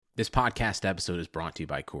This podcast episode is brought to you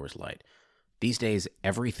by Coors Light. These days,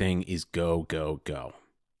 everything is go, go, go.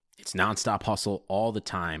 It's nonstop hustle all the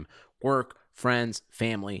time. Work, friends,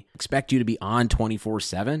 family expect you to be on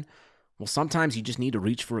 24/7. Well, sometimes you just need to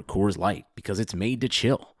reach for a Coors Light because it's made to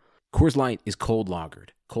chill. Coors Light is cold lagered,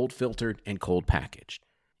 cold filtered, and cold packaged.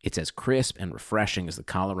 It's as crisp and refreshing as the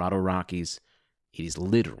Colorado Rockies. It is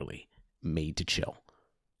literally made to chill.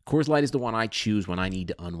 Coors Light is the one I choose when I need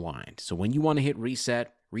to unwind. So when you want to hit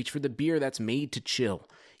reset, reach for the beer that's made to chill.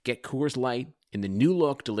 Get Coors Light in the new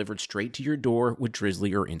look delivered straight to your door with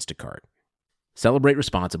Drizzly or Instacart. Celebrate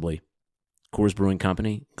responsibly. Coors Brewing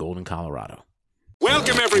Company, Golden, Colorado.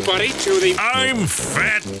 Welcome, everybody, to the I'm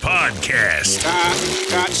Fat Podcast.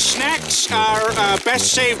 Snacks are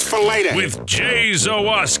best saved for later. With Jay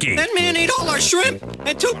Zawoski. That man ate all our shrimp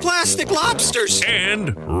and 2 plastic lobsters.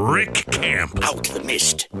 And Rick Camp. Out the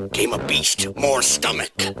mist came a beast more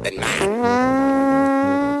stomach than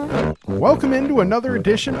man. Welcome into another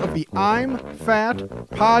edition of the I'm Fat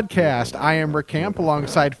Podcast. I am Rick Camp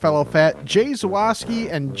alongside fellow fat Jay Zawoski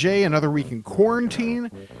and Jay. Another week in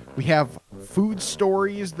quarantine. We have food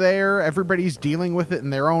stories there. Everybody's dealing with it in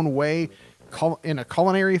their own way, in a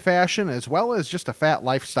culinary fashion, as well as just a fat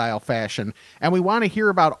lifestyle fashion. And we want to hear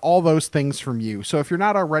about all those things from you. So if you're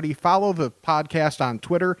not already, follow the podcast on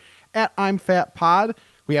Twitter at I'm Fat Pod.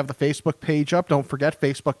 We have the Facebook page up. Don't forget,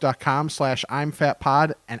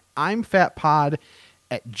 facebook.com/I'mFatPod and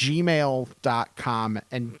I'mFatPod@gmail.com.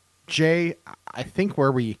 And Jay, I think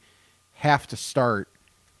where we have to start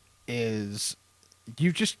is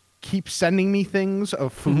you just keep sending me things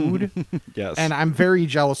of food. Yes. And I'm very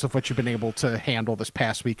jealous of what you've been able to handle this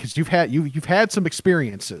past week because you've had some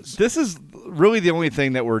experiences. This is really the only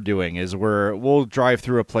thing that we're doing is we'll drive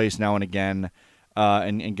through a place now and again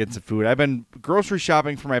and get some food. I've been grocery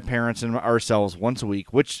shopping for my parents and ourselves once a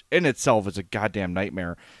week, which in itself is a goddamn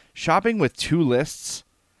nightmare. Shopping with 2 lists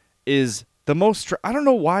is the most... I don't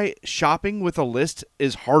know why shopping with a list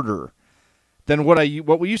is harder than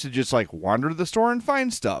what we used to just like wander to the store and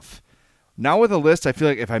find stuff. Now with a list, I feel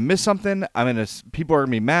like if I miss something, people are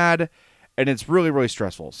gonna be mad, and it's really, really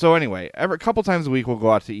stressful. So anyway, a couple times a week we'll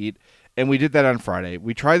go out to eat, and we did that on Friday.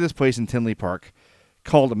 We tried this place in Tinley Park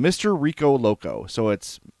called Mr. Rico Loco. So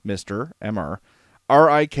it's Mr. M-R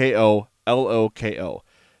R-I-K-O L-O-K-O.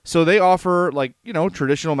 So they offer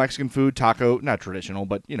traditional Mexican food, not traditional,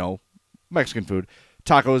 but Mexican food.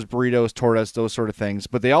 Tacos, burritos, tortas, those sort of things.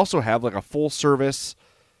 But they also have a full service,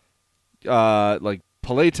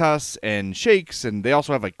 paletas and shakes, and they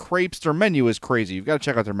also have crepes. Their menu is crazy. You've got to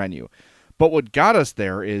check out their menu. But what got us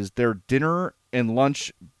there is their dinner and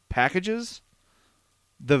lunch packages.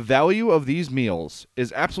 The value of these meals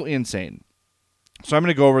is absolutely insane. So I'm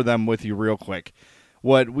going to go over them with you real quick.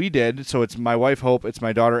 What we did, so it's my wife Hope, it's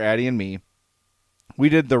my daughter Addie, and me. We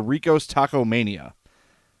did the Rico's Taco Mania.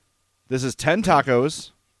 This is 10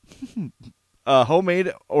 tacos, a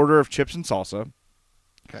homemade order of chips and salsa,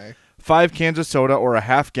 Okay. 5 cans of soda or a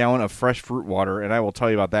half gallon of fresh fruit water, and I will tell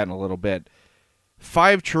you about that in a little bit,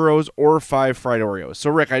 5 churros or 5 fried Oreos. So,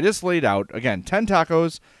 Rick, I just laid out, again, 10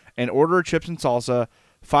 tacos, an order of chips and salsa,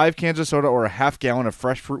 5 cans of soda or a half gallon of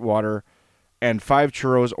fresh fruit water, and 5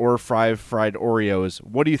 churros or 5 fried Oreos.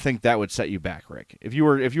 What do you think that would set you back, Rick, if you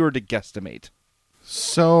were to guesstimate?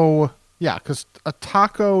 So... yeah, because a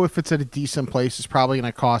taco, if it's at a decent place, is probably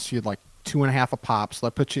going to cost you $2.50 a pop. So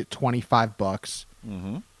that puts you at $25.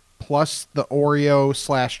 Mm-hmm. Plus the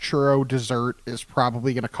Oreo/churro dessert is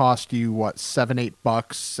probably going to cost you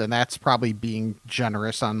 $7-8, and that's probably being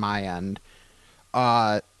generous on my end.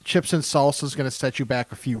 Chips and salsa is going to set you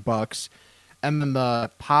back a few bucks, and then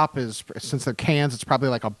the pop is, since they're cans, it's probably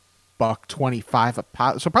 $1.25 a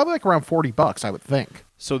pop. So probably around $40, I would think.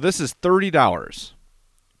 So this is $30.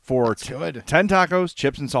 For good. 10 tacos,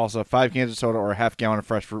 chips and salsa, 5 cans of soda or a half gallon of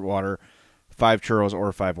fresh fruit water, 5 churros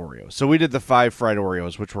or 5 Oreos. So we did the 5 fried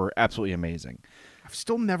Oreos, which were absolutely amazing. I've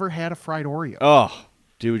still never had a fried Oreo. Oh,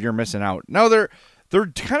 dude, you're missing out. No, they're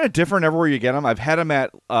kind of different everywhere you get them. I've had them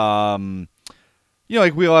at,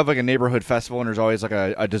 we all have a neighborhood festival, and there's always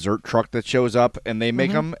a dessert truck that shows up, and they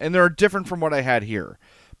make them, and they're different from what I had here.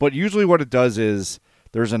 But usually what it does is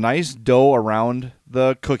there's a nice dough around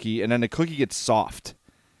the cookie, and then the cookie gets soft.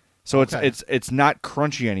 So it's not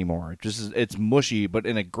crunchy anymore. It's mushy, but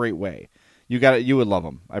in a great way. You got it. You would love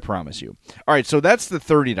them. I promise you. All right, so that's the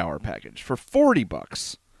 $30 package. For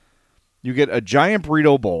 $40, you get a giant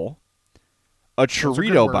burrito bowl, a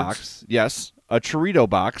churrito box. Yes, a churrito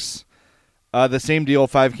box. The same deal,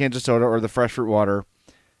 5 cans of soda or the fresh fruit water,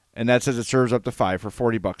 and that says it serves up to 5 for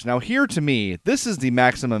 $40. Now, here to me, this is the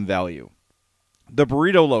maximum value. The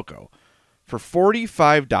Burrito Loco for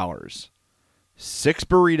 $45. 6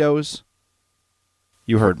 burritos.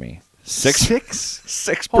 You heard me. Six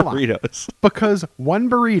Hold on. burritos. Because one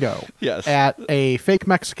burrito Yes. at a fake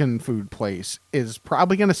Mexican food place is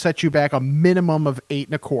probably going to set you back a minimum of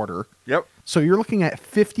 $8.25. Yep. So you're looking at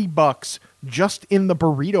 $50 just in the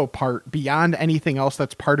burrito part beyond anything else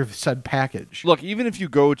that's part of said package. Look, even if you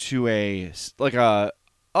go to a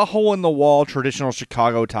hole in the wall traditional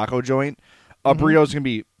Chicago taco joint, a burrito is going to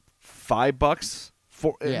be $5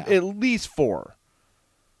 for at least 4.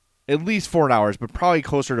 At least $4, but probably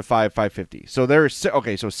closer to $5.50. So there's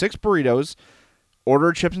so 6 burritos,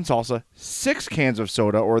 order chips and salsa, 6 cans of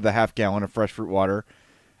soda or the half gallon of fresh fruit water,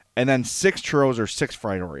 and then 6 churros or 6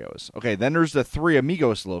 fried Oreos. Okay, then there's the 3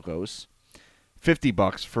 Amigos Locos,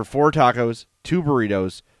 $50 for 4 tacos, 2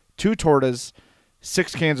 burritos, 2 tortas,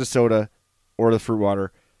 6 cans of soda or the fruit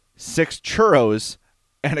water, 6 churros,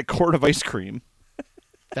 and a quart of ice cream.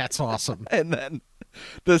 That's awesome. And then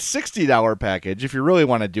the $60 package, if you really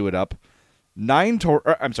want to do it up, 3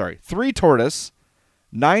 tortas,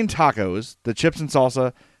 9 tacos, the chips and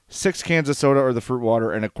salsa, 6 cans of soda or the fruit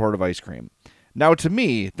water, and a quart of ice cream. Now, to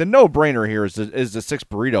me, the no-brainer here is the 6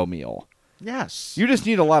 burrito meal. Yes. You just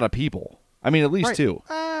need a lot of people. I mean, at least Right. 2.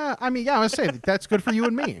 I was say that's good for you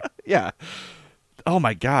and me. Yeah. Oh,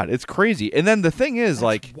 my God. It's crazy. And then the thing is,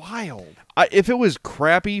 That's wild. if it was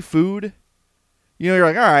crappy food, you're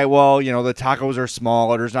like, all right, well, the tacos are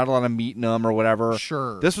small, or there's not a lot of meat in them, or whatever.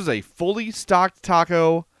 Sure. This was a fully stocked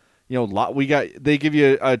taco. They give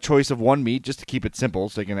you a choice of one meat just to keep it simple,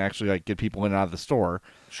 so they can actually get people in and out of the store.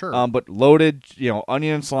 Sure. But loaded,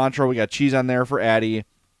 onion and cilantro. We got cheese on there for Addie.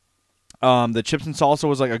 The chips and salsa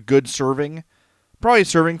was a good serving, probably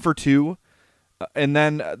serving for 2. And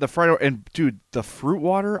then the fried and dude, the fruit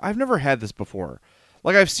water. I've never had this before.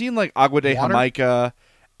 I've seen Agua de Water? Jamaica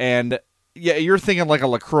and. Yeah, you're thinking like a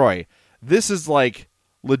LaCroix. This is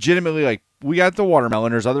legitimately we got the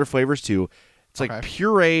watermelon. There's other flavors too. It's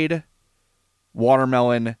pureed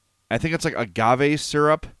watermelon. I think it's agave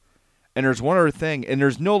syrup. And there's one other thing, and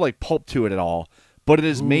there's no pulp to it at all, but it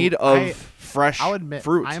is made of fresh I'll admit,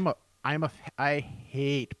 fruit. I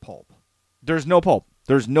hate pulp. There's no pulp.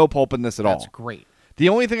 There's no pulp in this at all. That's great. The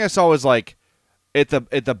only thing I saw was at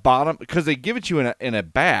the bottom, because they give it to you in a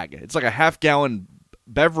bag. It's like a half-gallon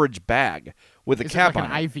beverage bag with a cap on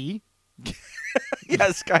an it. IV?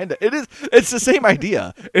 Yes, kind of. It is. It's the same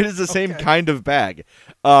idea. It is the same kind of bag.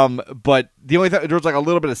 But the only thing, there was a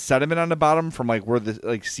little bit of sediment on the bottom from where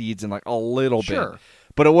the seeds and a little bit.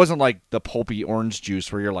 But it wasn't the pulpy orange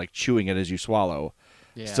juice where you're chewing it as you swallow.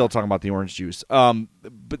 Yeah. Still talking about the orange juice.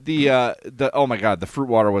 But the oh my God, the fruit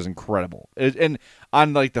water was incredible. And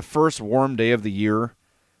on the first warm day of the year,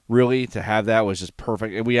 really to have that was just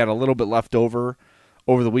perfect. And we had a little bit left over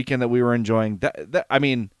the weekend that we were enjoying. That I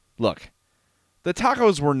mean, look, the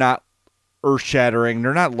tacos were not earth-shattering.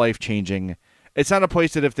 They're not life-changing. It's not a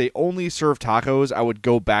place that if they only serve tacos, I would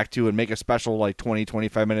go back to and make a special 20,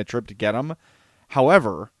 25-minute trip to get them.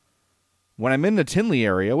 However, when I'm in the Tinley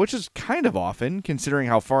area, which is kind of often, considering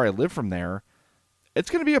how far I live from there, it's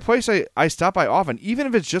going to be a place I stop by often, even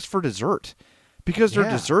if it's just for dessert. Because their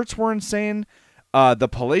desserts were insane. The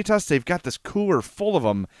paletas, they've got this cooler full of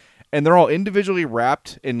them, and they're all individually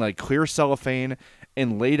wrapped in clear cellophane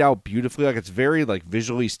and laid out beautifully. It's very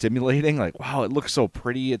visually stimulating. Wow, it looks so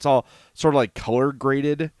pretty. It's all sort of color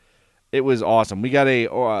graded. It was awesome. We got a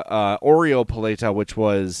Oreo paleta, which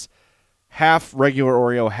was half regular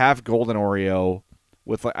Oreo, half golden Oreo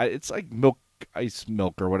with it's milk, ice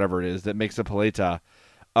milk or whatever it is that makes a paleta.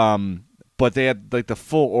 But they had the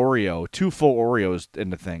full Oreo, 2 full Oreos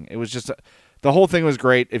in the thing. It was just the whole thing was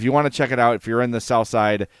great. If you want to check it out, if you're in the South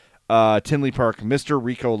Side, Tinley Park, Mr.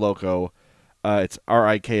 Rico Loco. It's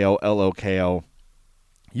RIKOLOKO.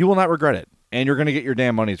 You will not regret it, and you're going to get your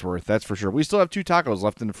damn money's worth. That's for sure. We still have 2 tacos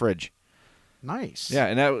left in the fridge. Nice. Yeah,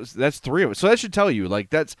 and that's 3 of it. So that should tell you,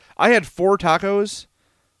 I had 4 tacos,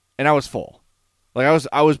 and I was full.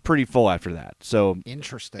 I was pretty full after that. So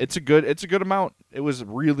interesting. It's a good amount. It was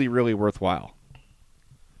really, really worthwhile.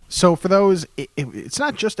 So for those, it's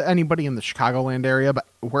not just anybody in the Chicagoland area, but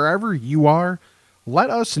wherever you are,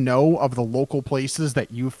 let us know of the local places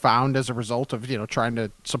that you found as a result of, trying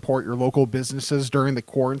to support your local businesses during the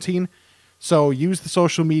quarantine. So use the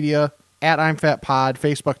social media at I'mFatPod,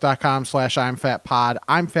 Facebook.com/I'mFatPod,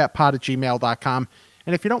 I'mFatPod@gmail.com.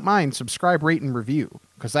 And if you don't mind, subscribe, rate, and review,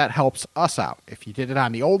 because that helps us out. If you did it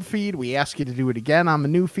on the old feed, we ask you to do it again on the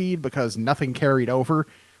new feed because nothing carried over,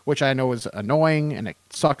 which I know is annoying and it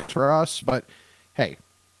sucks for us. But hey,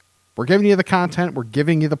 we're giving you the content. We're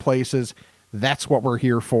giving you the places. That's what we're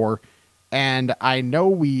here for. And I know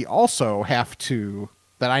we also have to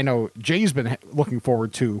that I know Jay's been looking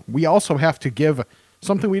forward to. We also have to give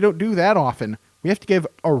something we don't do that often. We have to give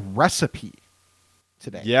a recipe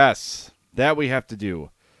today. Yes, that we have to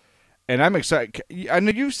do. And I'm excited. I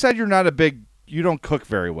know you said you don't cook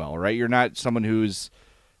very well, right? You're not someone who's...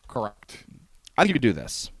 Correct. I think you could do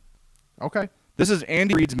this. Okay. This is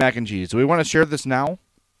Andy Reid's mac and cheese. Do we want to share this now?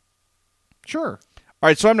 Sure. All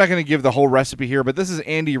right, so I'm not going to give the whole recipe here, but this is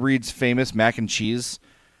Andy Reid's famous mac and cheese.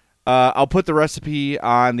 I'll put the recipe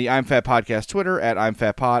on the I'm Fat Podcast Twitter at I'm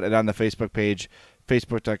Fat Pod and on the Facebook page,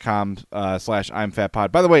 facebook.com/I'm Fat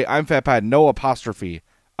Pod. By the way, I'm Fat Pod, no apostrophe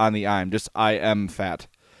on the I'm, just I am fat.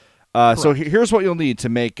 So here's what you'll need to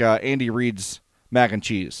make Andy Reid's mac and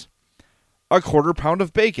cheese. A 1/4 pound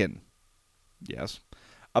of bacon. Yes.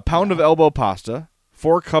 A pound of elbow pasta.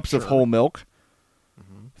 4 cups of whole milk.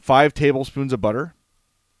 5 tablespoons of butter.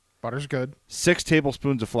 Butter's good. 6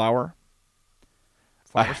 tablespoons of flour.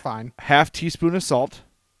 Flour's fine. Half teaspoon of salt.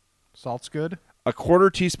 Salt's good. A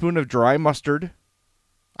 1/4 teaspoon of dry mustard.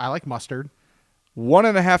 I like mustard.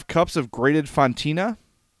 1.5 cups of grated fontina.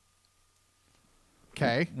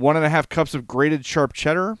 Okay. 1.5 cups of grated sharp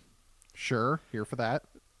cheddar. Sure. Here for that.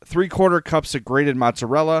 3/4 cups of grated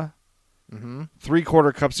mozzarella.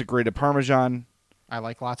 3/4 cups of grated Parmesan. I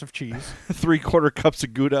like lots of cheese. 3/4 cups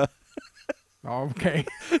of Gouda. Okay.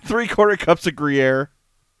 3/4 cups of Gruyere.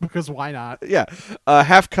 Because why not? Yeah. A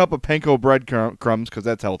half cup of panko bread crumbs, because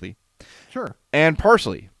that's healthy. Sure. And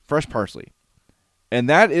parsley. Fresh parsley. And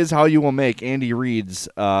that is how you will make Andy Reid's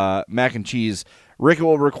mac and cheese. Rick, it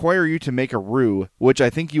will require you to make a roux, which I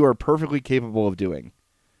think you are perfectly capable of doing.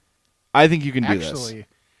 I think you can do this. Actually,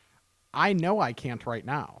 I know I can't right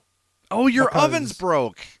now. Oh, your because oven's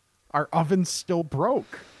broke. Our oven's still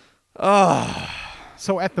broke. Oh.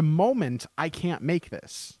 So at the moment, I can't make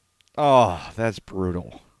this. Oh, that's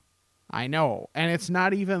brutal. I know. And it's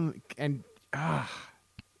not even... And I'll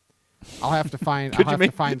have to find... Could I'll you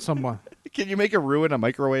have to find someone... Can you make a roux in a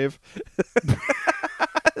microwave?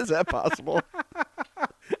 Is that possible?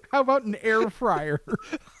 How about an air fryer?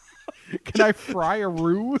 Can I fry a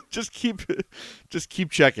roux? Just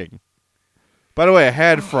keep checking. By the way, I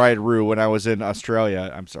had fried roux when I was in Australia.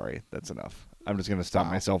 I'm sorry, that's enough. I'm just gonna stop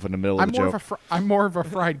myself in the middle of the joke. I'm more of a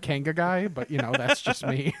fried kanga guy, but that's just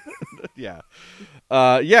me. Yeah.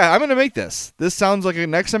 I'm gonna make this. This sounds like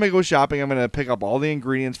next time I go shopping, I'm gonna pick up all the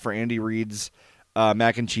ingredients for Andy Reid's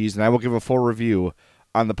mac and cheese, and I will give a full review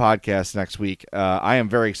on the podcast next week. I am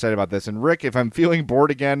very excited about this. And Rick, if I'm feeling bored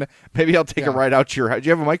again, maybe I'll take a ride out to your house. Do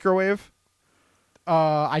you have a microwave?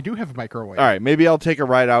 I do have a microwave. All right, maybe I'll take a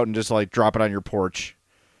ride out and just drop it on your porch.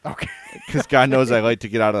 Okay. Because God knows I like to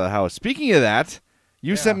get out of the house. Speaking of that,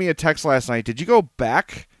 you sent me a text last night. Did you go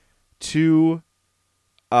back to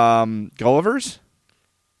Gulliver's?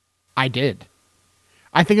 I did.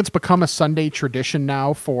 I think it's become a Sunday tradition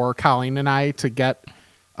now for Colleen and I to get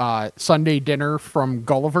Sunday dinner from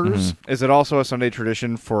Gulliver's. Mm-hmm. Is it also a Sunday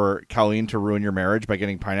tradition for Colleen to ruin your marriage by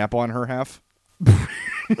getting pineapple on her half?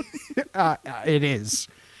 It is.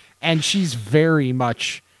 And she's very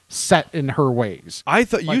much set in her ways. I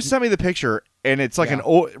thought you sent me the picture, and it's like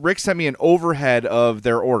Rick sent me an overhead of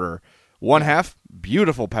their order. One half,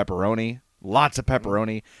 beautiful pepperoni, lots of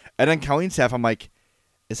pepperoni. And then Colleen's half, I'm like,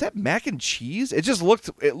 is that mac and cheese? It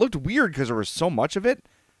looked weird because there was so much of it.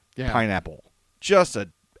 Yeah. Pineapple. Just a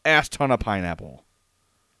ass ton of pineapple.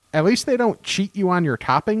 At least they don't cheat you on your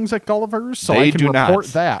toppings at Gulliver's, so They I can do report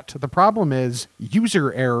not. that. The problem is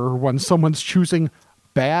user error when someone's choosing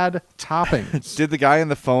bad toppings. Did the guy on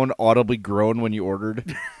the phone audibly groan when you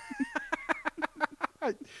ordered?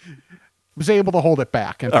 Was able to hold it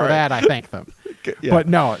back, and for that I thank them. Yeah. But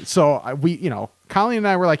no, so Colleen and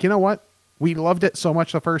I were like, you know what? We loved it so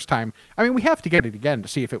much the first time. I mean, we have to get it again to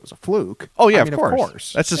see if it was a fluke. Oh, yeah, I mean, of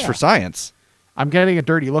course. That's just for science. I'm getting a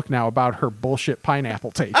dirty look now about her bullshit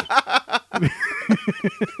pineapple take.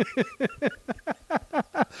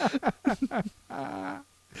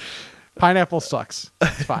 Pineapple sucks.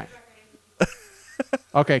 It's fine.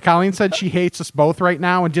 Okay, Colleen said she hates us both right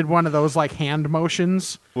now and did one of those hand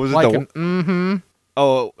motions. Was it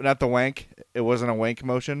Oh, not the wank? It wasn't a wank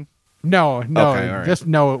motion? No, Okay, all right.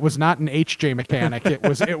 it was not an HJ mechanic. It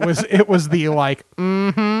was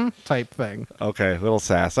the type thing. Okay, little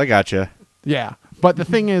sass. I gotcha. Yeah. But the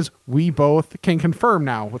thing is, we both can confirm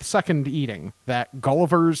now with second eating that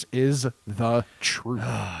Gulliver's is the truth.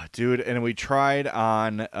 Dude, and we tried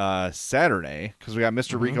on Saturday, because we got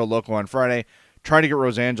Mr. Rico Loco on Friday, tried to get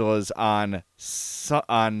Rosangela's on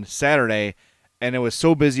Saturday, and it was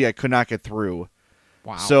so busy I could not get through.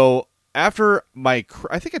 Wow. So after I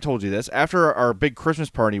think I told you this, after our big Christmas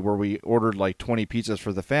party where we ordered 20 pizzas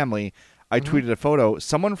for the family, I tweeted a photo.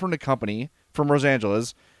 Someone from the company from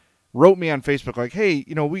Rosangeles, wrote me on Facebook like, hey,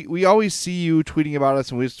 we always see you tweeting about us,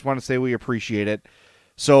 and we just want to say we appreciate it.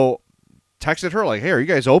 So texted her like, hey, are you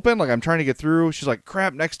guys open? Like, I'm trying to get through. She's like,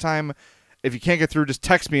 crap, next time if you can't get through, just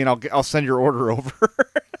text me and I'll send your order over.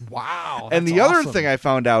 Wow. And the other thing I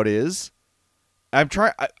found out is I'm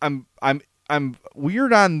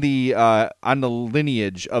weird on the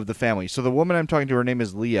lineage of the family. So the woman I'm talking to, her name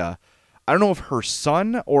is Leah. I don't know if her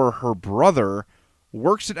son or her brother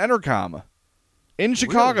works at Entercom in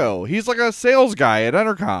Chicago. He's like a sales guy at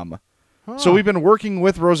Entercom. Huh. So we've been working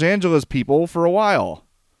with Rosangeles people for a while.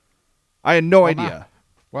 I had no idea.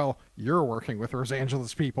 Well, you're working with Los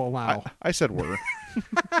Angeles people now. I said we're.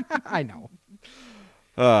 I know.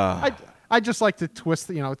 I just like to twist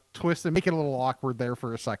and make it a little awkward there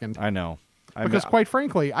for a second. I know. Because quite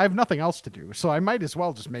frankly, I have nothing else to do, so I might as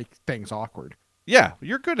well just make things awkward. Yeah,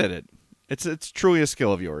 you're good at it. It's truly a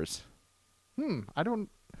skill of yours. I don't.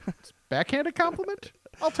 Backhanded compliment?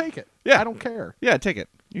 I'll take it. Yeah. I don't care. Yeah, take it.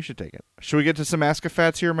 You should take it. Should we get to some Ask a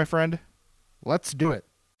Fats here, my friend? Let's do it.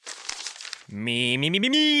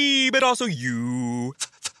 Me, but also you.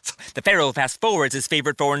 The Pharaoh fast forwards his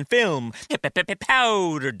favorite foreign film,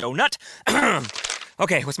 Powder Donut.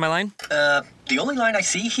 Okay, what's my line? The only line I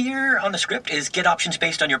see here on the script is get options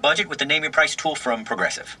based on your budget with the Name Your Price tool from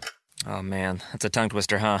Progressive. Oh man, that's a tongue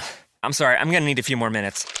twister, huh? I'm sorry, I'm gonna need a few more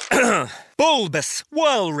minutes. Bulbous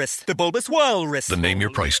Walrus, the Bulbous Walrus. The Name Your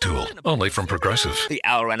Price tool, only from Progressive. The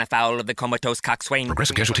owl ran afoul of the comatose coxswain.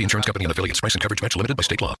 Progressive Casualty Insurance Company and affiliates. Price and coverage match limited by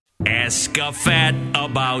state law. Ask a fat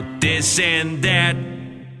about this and that.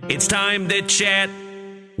 It's time to chat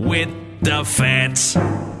with the fats.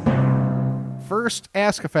 First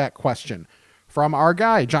Ask a Fat question from our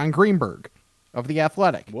guy, John Greenberg of The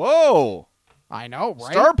Athletic. Whoa. I know,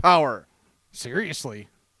 right? Star power. Seriously.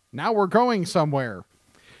 Now we're going somewhere.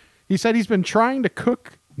 He said he's been trying to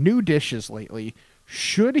cook new dishes lately.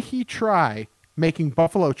 Should he try making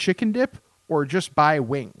buffalo chicken dip or just buy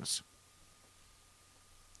wings?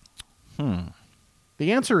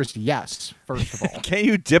 The answer is yes, first of all. Can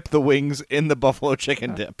you dip the wings in the buffalo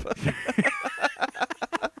chicken dip?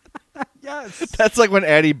 Yes. That's like when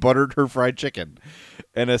Addie buttered her fried chicken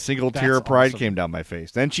and a single tear of pride awesome. came down my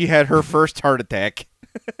face. Then she had her first heart attack.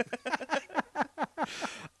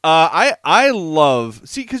 I love,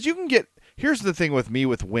 see, because you can get, here's the thing with me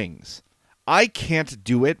with wings. I can't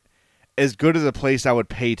do it as good as a place I would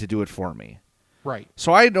pay to do it for me. Right.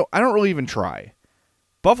 So I don't really even try.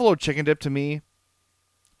 Buffalo chicken dip to me,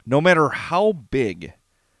 no matter how big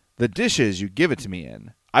the dish is you give it to me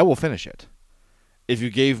in, I will finish it. If you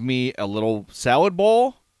gave me a little salad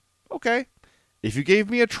bowl, okay. If you gave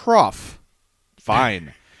me a trough,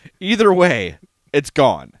 fine. Either way, it's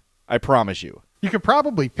gone. I promise you. You could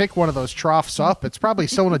probably pick one of those troughs up. It's probably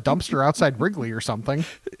still in a dumpster outside Wrigley or something.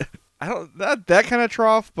 I don't not that kind of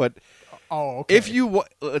trough, but okay. if you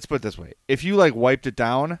let's put it this way, if you like wiped it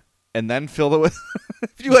down and then filled it with,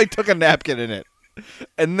 if you like took a napkin in it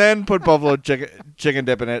and then put buffalo chicken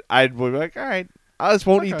dip in it, I'd be like, all right, I just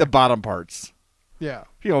won't eat the bottom parts. Yeah.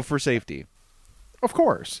 For safety. Of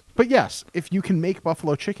course. But yes, if you can make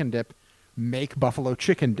buffalo chicken dip, make buffalo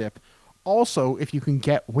chicken dip. Also, if you can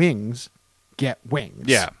get wings, get wings.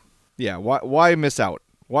 Yeah. Yeah. Why miss out?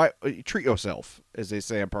 Why treat yourself, as they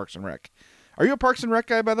say on Parks and Rec. Are you a Parks and Rec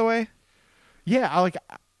guy, by the way? Yeah,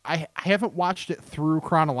 I haven't watched it through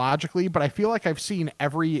chronologically, but I feel like I've seen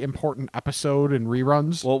every important episode and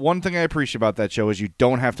reruns. Well, one thing I appreciate about that show is you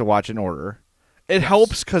don't have to watch in order. It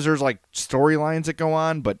helps because there's like storylines that go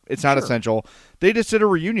on, but it's not essential. They just did a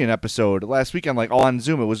reunion episode last weekend, like all on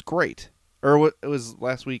Zoom. It was great. Or it was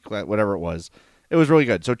last week, whatever it was. It was really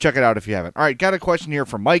good. So check it out if you haven't. All right, got a question here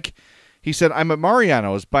from Mike. He said, I'm at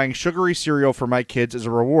Mariano's buying sugary cereal for my kids as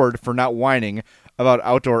a reward for not whining about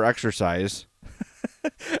outdoor exercise.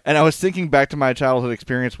 And I was thinking back to my childhood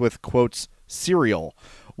experience with, quotes, cereal.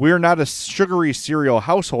 We are not a sugary cereal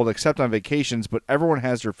household except on vacations, but everyone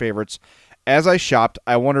has their favorites. As I shopped,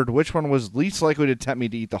 I wondered which one was least likely to tempt me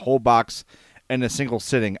to eat the whole box in a single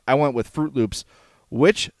sitting. I went with Fruit Loops.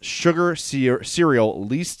 Which sugar cereal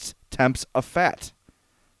least tempts a fat?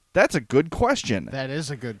 That's a good question. That is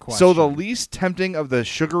a good question. So the least tempting of the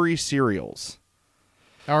sugary cereals.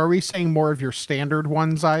 Are we saying more of your standard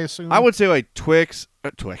ones, I assume? I would say like Twix.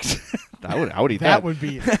 Twix. I would eat that. That would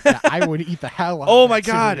be, I would eat the hell out of Oh that my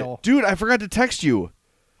God. cereal. Dude, I forgot to text you.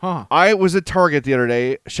 Huh. I was at Target the other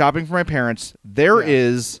day shopping for my parents. There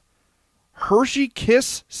is Hershey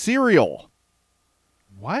Kiss cereal.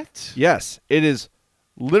 What? Yes, it is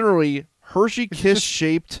literally Hershey Kiss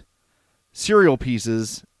shaped cereal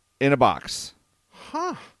pieces in a box.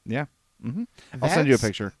 Huh. Yeah. Mm-hmm. I'll send you a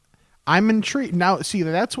picture. I'm intrigued. Now, see,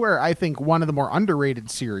 that's where I think one of the more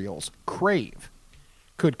underrated cereals, Crave,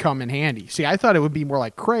 could come in handy. See, I thought it would be more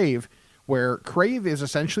like Crave, where Crave is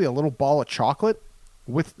essentially a little ball of chocolate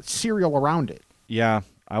with cereal around it. Yeah,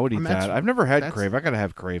 I would eat that. I've never had Crave. I got to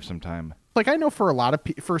have Crave sometime. Like, I know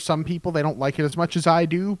for some people, they don't like it as much as I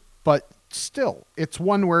do, but still, it's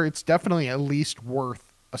one where it's definitely at least worth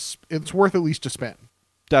at least a spin.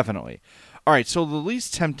 Definitely. All right, so the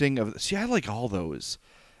least tempting of... See, I like all those.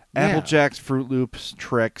 Apple Jacks, Fruit Loops,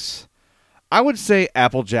 Trix. I would say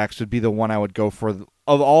Apple Jacks would be the one I would go for.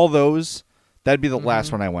 Of all those, that'd be the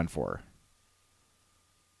last one I went for.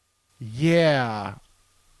 Yeah.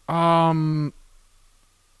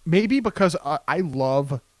 Maybe because I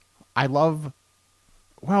love...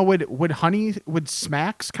 Well, would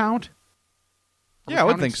Smacks count? Yeah, I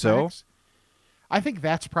would think so. I think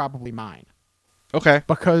that's probably mine. Okay.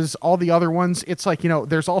 Because all the other ones, it's like,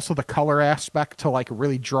 there's also the color aspect to like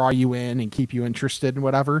really draw you in and keep you interested and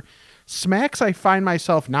whatever. Smacks, I find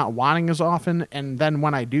myself not wanting as often. And then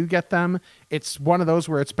when I do get them, it's one of those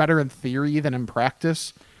where it's better in theory than in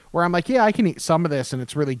practice, where I'm like, yeah, I can eat some of this and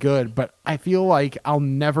it's really good, but I feel like I'll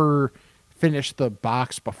never finish the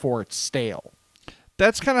box before it's stale.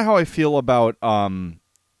 That's kind of how I feel about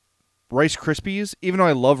Rice Krispies. Even though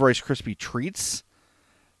I love Rice Krispie treats,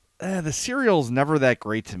 the cereal's never that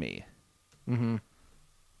great to me. Mm-hmm.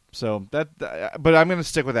 So but I'm going to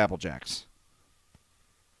stick with Apple Jacks.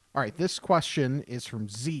 All right, this question is from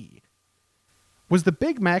Z. Was the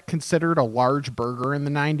Big Mac considered a large burger in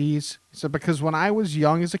the 90s? So because when I was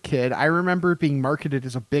young as a kid, I remember it being marketed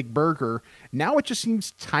as a big burger. Now it just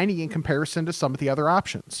seems tiny in comparison to some of the other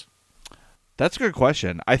options. That's a good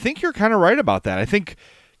question. I think you're kind of right about that. I think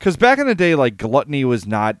because back in the day, like, gluttony was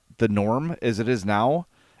not the norm as it is now.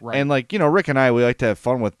 Right. And like, Rick and I, we like to have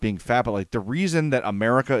fun with being fat, but like the reason that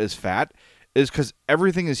America is fat is because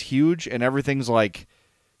everything is huge and everything's like,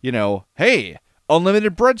 hey,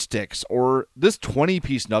 unlimited breadsticks, or this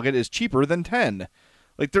 20-piece nugget is cheaper than 10.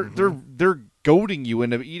 Like they're goading you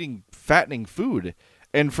into eating fattening food.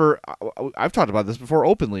 And I've talked about this before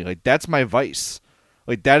openly. Like, that's my vice.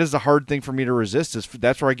 Like, that is a hard thing for me to resist.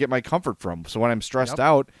 That's where I get my comfort from. So when I'm stressed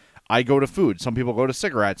out, I go to food. Some people go to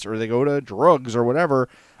cigarettes, or they go to drugs or whatever.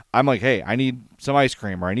 I'm like, hey, I need some ice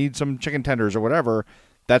cream, or I need some chicken tenders or whatever.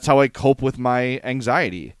 That's how I cope with my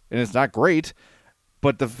anxiety. And it's not great.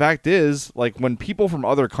 But the fact is, like, when people from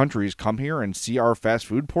other countries come here and see our fast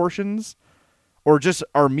food portions, or just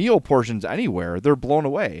our meal portions anywhere, they're blown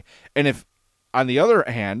away. And if, on the other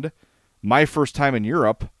hand, my first time in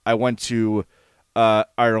Europe, I went to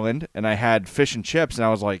Ireland and I had fish and chips, and I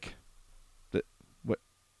was like,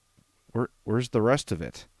 where's the rest of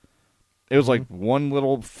it? It was like one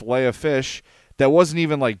little fillet of fish that wasn't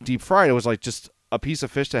even like deep fried. It was like just a piece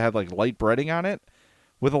of fish that had like light breading on it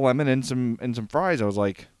with a lemon and some fries. I was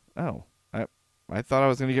like, oh, I thought I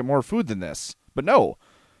was going to get more food than this. But no,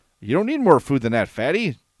 you don't need more food than that,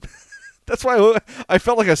 fatty. That's why I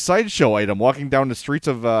felt like a sideshow item walking down the streets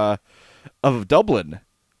of Dublin.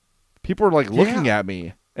 People were like looking at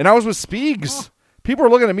me, and I was with Spiegs. People were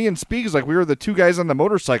looking at me and Spiegs like we were the two guys on the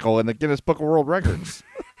motorcycle in the Guinness Book of World Records.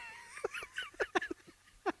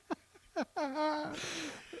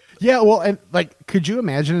 Yeah, well, and like, could you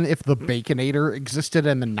imagine if the Baconator existed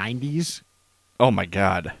in the 90s? Oh my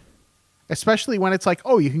God. Especially when it's like,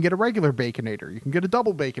 oh, you can get a regular Baconator, you can get a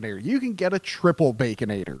double Baconator, you can get a triple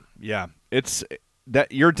Baconator. Yeah, it's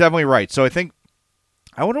that you're definitely right. So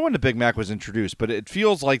I wonder when the Big Mac was introduced, but it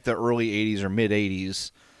feels like the early 80s or mid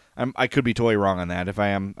 80s. I could be totally wrong on that. If I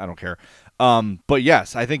am, I don't care. But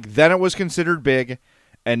yes, I think then it was considered big,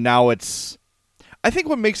 and now it's... I think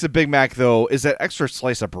what makes the Big Mac, though, is that extra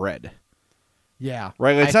slice of bread. Yeah.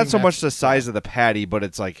 Right? It's not so much the size of the patty, but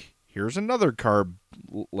it's like, here's another carb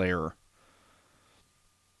layer.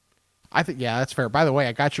 I think, yeah, that's fair. By the way,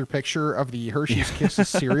 I got your picture of the Hershey's Kisses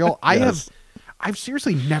cereal. Yes. I've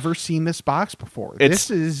seriously never seen this box before. That's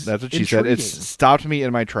what she said. It's stopped me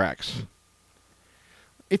in my tracks.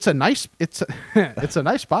 It's a nice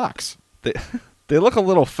box. They look a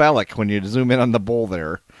little phallic when you zoom in on the bowl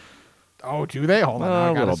there. Oh, do they? Hold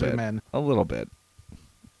on, I gotta zoom in. A little bit.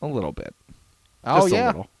 Oh, Just yeah. A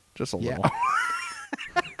little. Just a little.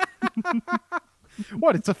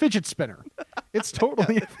 What? It's a fidget spinner. It's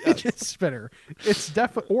totally a fidget spinner. It's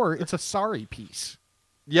or it's a sari piece.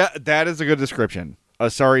 Yeah, that is a good description.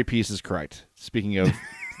 A sari piece is correct. Speaking of,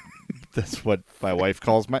 that's what my wife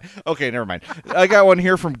calls my... Okay, never mind. I got one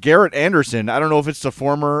here from Garrett Anderson. I don't know if it's the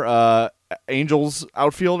former Angels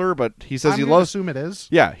outfielder, but he says he I'm loves. assume it is.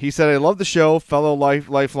 Yeah, he said, I love the show, fellow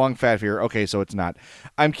lifelong fat fear. Okay, so it's not.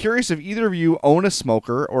 I'm curious if either of you own a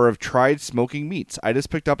smoker or have tried smoking meats. I just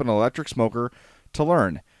picked up an electric smoker to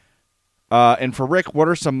learn. And for Rick, what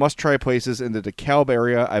are some must-try places in the DeKalb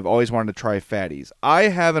area? I've always wanted to try Fatty's. I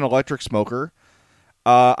have an electric smoker.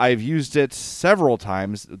 I've used it several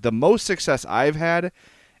times. The most success I've had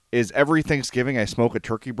is every Thanksgiving I smoke a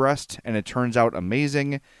turkey breast, and it turns out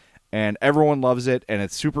amazing, and everyone loves it, and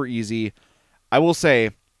it's super easy. I will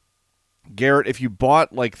say, Garrett, if you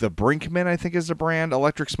bought like the Brinkman, I think is the brand,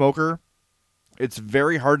 electric smoker, it's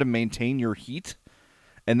very hard to maintain your heat,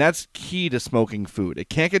 and that's key to smoking food. It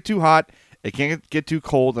can't get too hot, it can't get too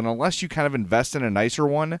cold, and unless you kind of invest in a nicer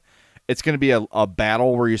one, it's going to be a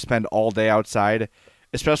battle where you spend all day outside,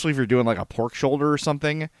 especially if you're doing like a pork shoulder or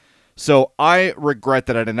something. So I regret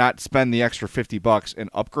that I did not spend the extra $50 and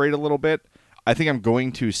upgrade a little bit. I think I'm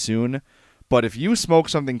going to soon. But if you smoke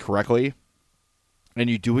something correctly and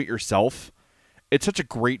you do it yourself, it's such a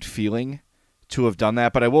great feeling to have done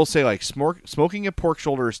that. But I will say, like, smoking a pork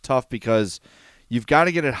shoulder is tough because you've got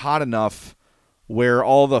to get it hot enough where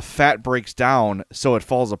all the fat breaks down so it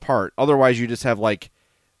falls apart. Otherwise, you just have, like,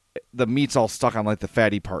 the meat's all stuck on, like, the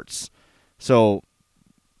fatty parts. So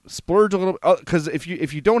splurge a little, because if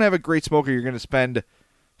you don't have a great smoker, you're going to spend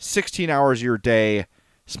 16 hours of your day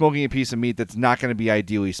smoking a piece of meat that's not going to be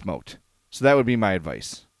ideally smoked. So that would be my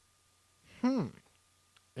advice.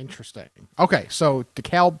 Interesting. Okay, so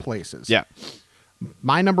DeKalb places. Yeah.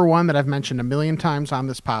 My number one that I've mentioned a million times on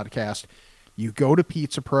this podcast, you go to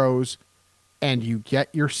Pizza Pros and you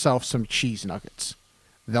get yourself some cheese nuggets.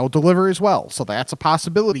 They'll deliver as well, so that's a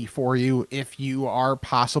possibility for you if you are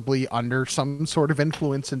possibly under some sort of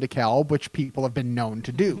influence in DeKalb, which people have been known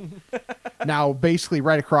to do. Now, basically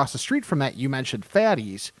right across the street from that, you mentioned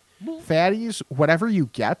Fatty's. Fatty's, whatever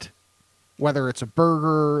you get, whether it's a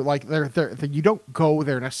burger, like you don't go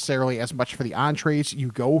there necessarily as much for the entrees, you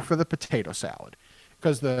go for the potato salad.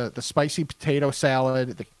 Because the spicy potato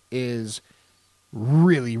salad is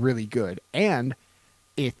really, really good. And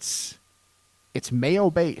it's mayo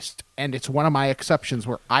based, and it's one of my exceptions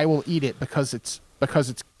where I will eat it because it's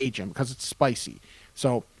Cajun, because it's spicy.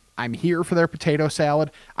 So I'm here for their potato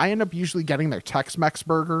salad. I end up usually getting their Tex-Mex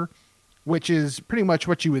burger, which is pretty much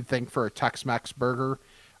what you would think for a Tex-Mex burger.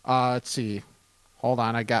 Let's see. Hold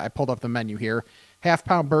on, I pulled up the menu here.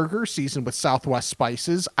 Half-pound burger seasoned with Southwest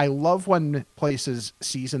spices. I love when places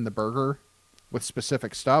season the burger with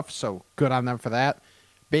specific stuff, so good on them for that.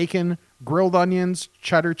 Bacon, grilled onions,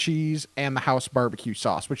 cheddar cheese, and the house barbecue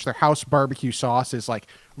sauce, which their house barbecue sauce is like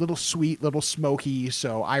little sweet, little smoky,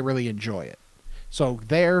 so I really enjoy it. So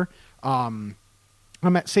there, I'm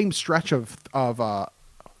at same stretch of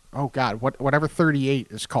whatever 38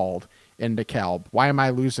 is called in DeKalb. Why am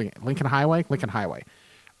I losing it? Lincoln Highway? Lincoln Highway.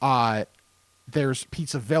 There's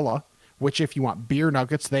Pizza Villa, which if you want beer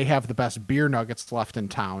nuggets, they have the best beer nuggets left in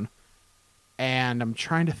town. And I'm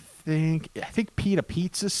trying to think, I think Pita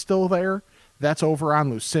Pizza's still there. That's over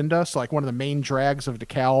on Lucinda, so like one of the main drags of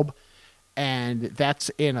DeKalb. And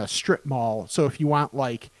that's in a strip mall. So if you want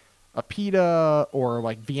like a pita or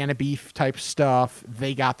like Vienna beef type stuff,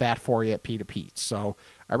 they got that for you at Pita Pete's. So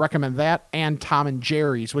I recommend that, and Tom and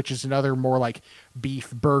Jerry's, which is another more like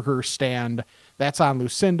beef burger stand. That's on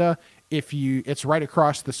Lucinda. It's right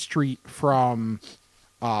across the street from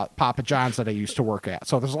Papa John's that I used to work at.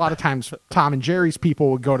 So there's a lot of times Tom and Jerry's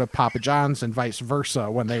people would go to Papa John's and vice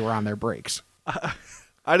versa when they were on their breaks.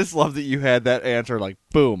 I just love that you had that answer like,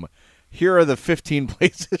 boom. Here are the 15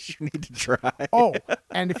 places you need to try. Oh,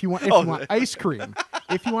 and if you want ice cream,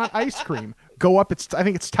 go up. I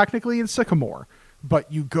think it's technically in Sycamore,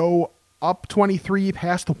 but you go up 23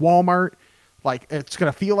 past the Walmart. Like, it's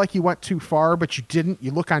going to feel like you went too far, but you didn't.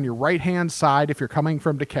 You look on your right-hand side if you're coming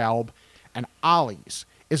from DeKalb, and Ollie's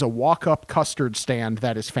is a walk-up custard stand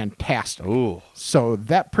that is fantastic. Ooh. So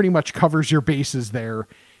that pretty much covers your bases there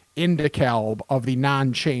in DeKalb of the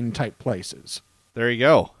non-chain type places. There you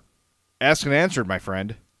go. Asked and answered, my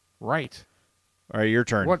friend. Right. All right, your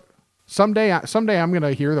turn. What? Someday I'm going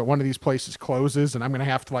to hear that one of these places closes, and I'm going to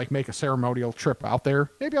have to like make a ceremonial trip out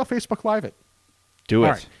there. Maybe I'll Facebook Live it. Do it.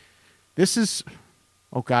 All right. This is,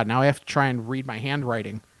 oh God, now I have to try and read my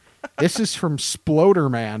handwriting. This is from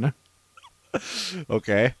Sploderman.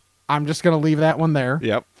 Okay. I'm just going to leave that one there.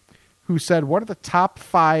 Yep. Who said, what are the top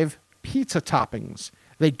 5 pizza toppings?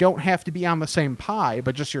 They don't have to be on the same pie,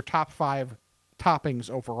 but just your top 5 toppings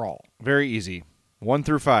overall. Very easy. 1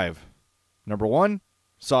 through 5. Number 1,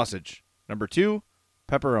 sausage. Number 2,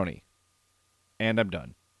 pepperoni. And I'm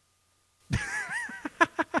done.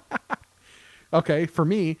 Okay, for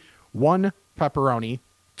me, 1, pepperoni.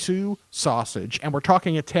 to sausage, and we're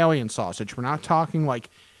talking Italian sausage. We're not talking like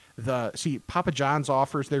Papa John's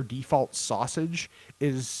offers their default sausage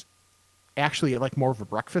is actually like more of a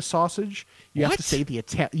breakfast sausage. You have to say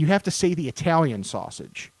the Italian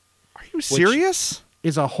sausage. Are you serious?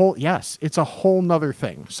 It's a whole nother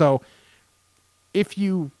thing. So if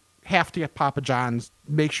you have to get Papa John's,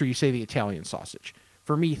 make sure you say the Italian sausage.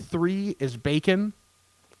 For me, 3 is bacon.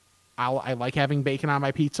 I like having bacon on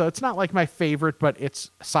my pizza. It's not like my favorite, but it's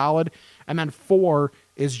solid. And then 4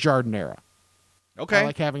 is giardiniera. Okay. I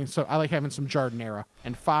like having some giardiniera.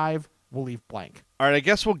 And 5 we'll leave blank. All right, I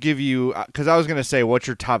guess we'll give you, because I was going to say, what's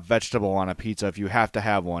your top vegetable on a pizza if you have to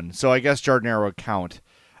have one? So I guess giardiniera would count.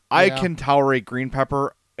 I can tolerate green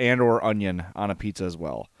pepper and or onion on a pizza as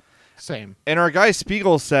well. Same. And our guy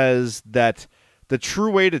Spiegel says that the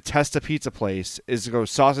true way to test a pizza place is to go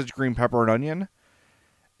sausage, green pepper, and onion.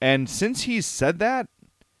 And since he's said that,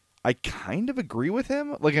 I kind of agree with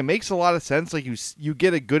him. Like, it makes a lot of sense. Like, you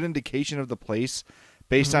get a good indication of the place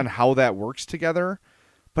based on how that works together.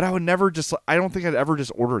 But I don't think I'd ever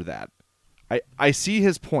just order that. I see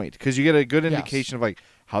his point, because you get a good indication of, like,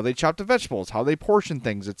 how they chop the vegetables, how they portion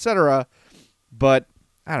things, etc. But,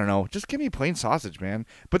 I don't know. Just give me plain sausage, man.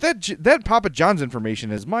 But that Papa John's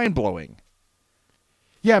information is mind-blowing.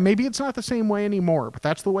 Yeah, maybe it's not the same way anymore, but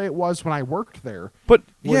that's the way it was when I worked there. But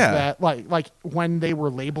that like when they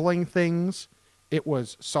were labeling things, it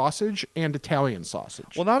was sausage and Italian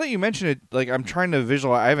sausage. Well, now that you mention it, like, I'm trying to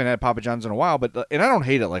visualize. I haven't had Papa John's in a while, and I don't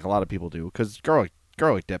hate it like a lot of people do, because garlic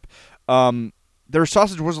dip. Their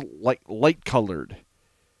sausage was like light colored,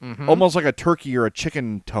 almost like a turkey or a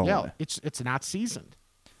chicken tone. Yeah, it's not seasoned.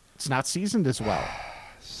 It's not seasoned as well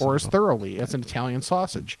or as thoroughly as an Italian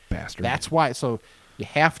sausage. Bastard. That's why. So. You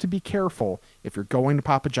have to be careful if you're going to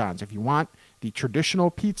Papa John's. If you want the traditional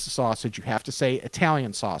pizza sausage, you have to say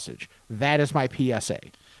Italian sausage. That is my PSA.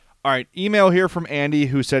 All right, email here from Andy,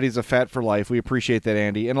 who said he's a fat for life. We appreciate that,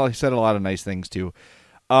 Andy. And he said a lot of nice things, too.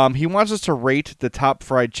 He wants us to rate the top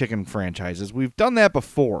fried chicken franchises. We've done that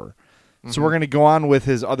before. So we're going to go on with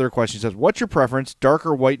his other question. He says, what's your preference, dark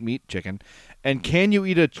or white meat chicken? And can you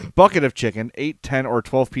eat a bucket of chicken, 8, 10, or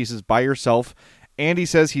 12 pieces by yourself? Andy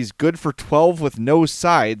says he's good for 12 with no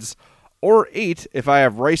sides, or 8 if I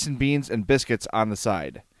have rice and beans and biscuits on the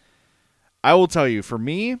side. I will tell you, for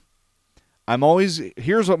me,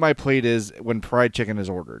 here's what my plate is when fried chicken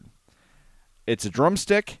is ordered. It's a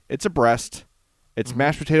drumstick, it's a breast, it's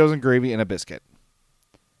mashed potatoes and gravy, and a biscuit.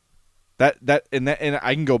 And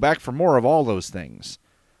I can go back for more of all those things.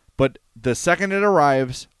 But the second it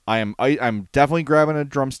arrives, I'm definitely grabbing a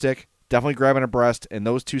drumstick, definitely grabbing a breast, and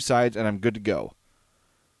those 2 sides, and I'm good to go.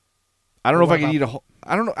 I don't know if I can eat a whole.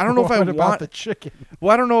 I don't know if I want the chicken.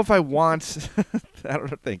 Well, I don't know if I want. I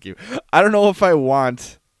don't know. Thank you. I don't know if I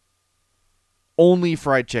want only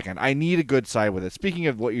fried chicken. I need a good side with it. Speaking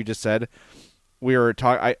of what you just said, we were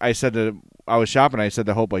talking. I was shopping. I said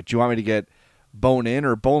to Hope, like, do you want me to get bone-in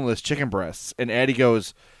or boneless chicken breasts? And Addie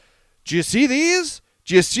goes, "Do you see these?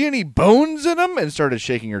 Do you see any bones in them?" And started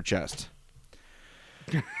shaking her chest.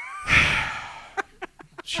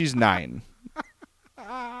 She's 9.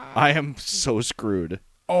 I am so screwed.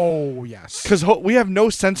 Oh, yes. Because we have no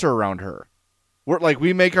censor around her. We're like,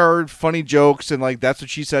 we make our funny jokes and like, that's what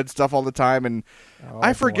she said stuff all the time. And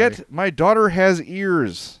I forget my daughter has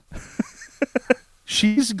ears.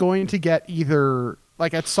 She's going to get either,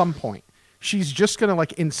 like, at some point, she's just going to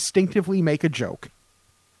like instinctively make a joke.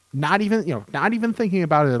 Not even thinking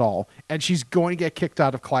about it at all. And she's going to get kicked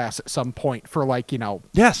out of class at some point for like,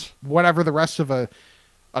 yes, whatever the rest of a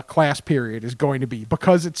class period is going to be,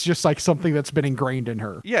 because it's just like something that's been ingrained in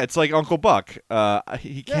her. Yeah, it's like Uncle Buck.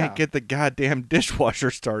 He can't get the goddamn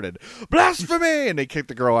dishwasher started. Blasphemy! And they kick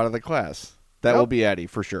the girl out of the class. That will be Addie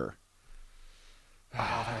for sure.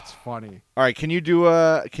 Oh, that's funny. All right,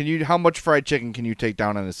 how much fried chicken can you take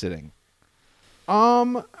down in a sitting?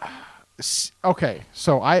 Okay,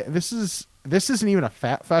 so this isn't even a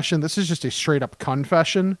fat fashion. This is just a straight up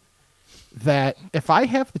confession that if I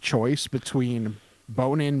have the choice between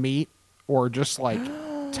bone-in meat or just like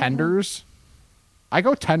tenders, I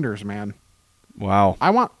go tenders, man. Wow.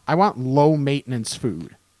 I want low maintenance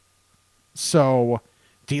food. So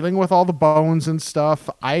dealing with all the bones and stuff,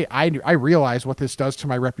 I realize what this does to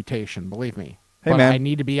my reputation, believe me. Hey, but man. I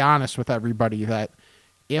need to be honest with everybody that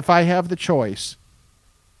if I have the choice,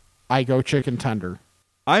 I go chicken tender.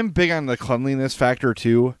 I'm big on the cleanliness factor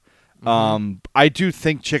too. I do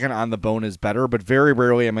think chicken on the bone is better, but very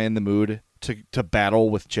rarely am I in the mood to battle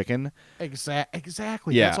with chicken.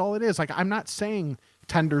 Exactly. Yeah. That's all it is. Like, I'm not saying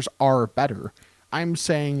tenders are better. I'm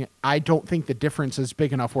saying I don't think the difference is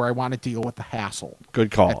big enough where I want to deal with the hassle.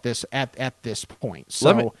 Good call. At this point.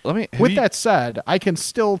 So let me with that said, I can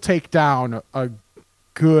still take down a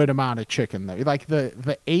good amount of chicken there. Like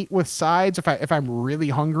the 8 with sides, if I'm really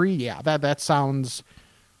hungry, yeah, that sounds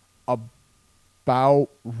about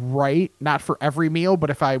right. Not for every meal, but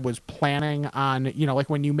if I was planning on, like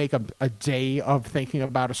when you make a day of thinking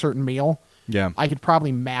about a certain meal, yeah, I could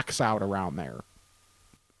probably max out around there.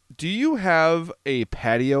 Do you have a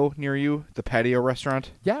patio near you? The patio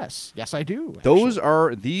restaurant? Yes, I do. Those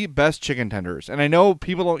are the best chicken tenders, and I know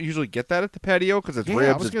people don't usually get that at the patio because it's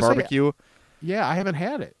ribs, it's barbecue. Yeah, I haven't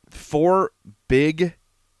had it. 4 big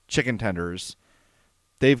chicken tenders.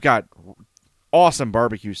 They've got awesome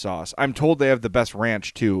barbecue sauce. I'm told they have the best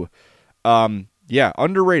ranch too. Yeah,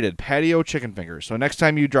 underrated patio chicken fingers. So next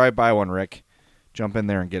time you drive by one, Rick, jump in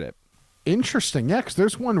there and get it. Interesting, yeah, because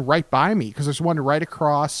there's one right by me, because there's one right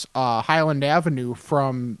across Highland Avenue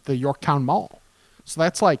from the Yorktown Mall. So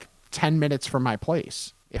that's like 10 minutes from my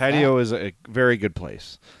place. Patio is a very good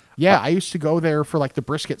place. Yeah, I used to go there for like the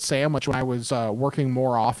brisket sandwich when I was working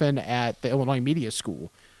more often at the Illinois Media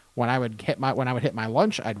School. When I would hit my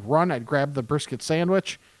lunch, I'd run, I'd grab the brisket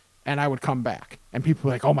sandwich, and I would come back. And people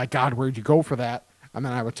were like, "Oh my God, where'd you go for that?" And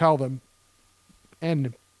then I would tell them,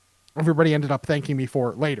 and everybody ended up thanking me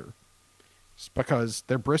for it later. Because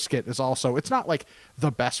their brisket is also, it's not like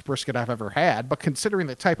the best brisket I've ever had, but considering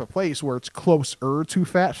the type of place where it's closer to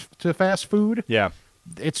fast food, yeah,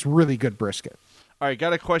 it's really good brisket. All right,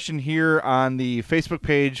 got a question here on the Facebook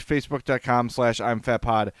page,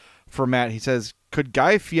 facebook.com/I'mFatPod for Matt. He says, could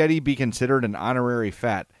Guy Fieri be considered an honorary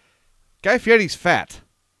fat? Guy Fieri's fat.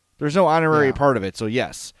 There's no honorary part of it, so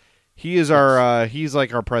yes. He is he's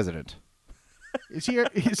like our president. Is he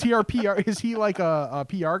our PR? Is he like a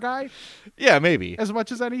PR guy? Yeah, maybe. As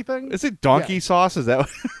much as anything? Is it donkey sauce? Is that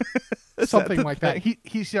something like that?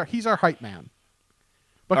 He's our hype man.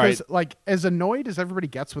 Because like as annoyed as everybody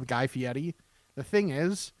gets with Guy Fieri, the thing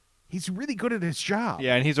is, he's really good at his job.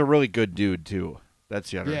 Yeah, and he's a really good dude too. That's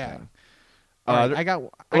the other thing.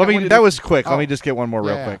 That was quick. Let me just get one more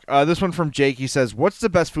real quick. This one from Jake. He says, "What's the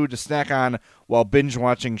best food to snack on while binge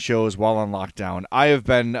watching shows while on lockdown?" I have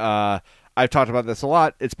been. I've talked about this a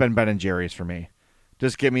lot. It's been Ben & Jerry's for me.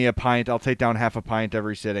 Just give me a pint. I'll take down half a pint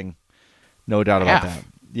every sitting. No doubt about that.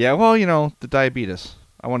 Yeah, well, the diabetes.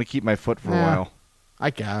 I want to keep my foot for a while.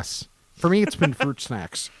 I guess. For me, it's been fruit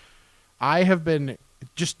snacks. I have been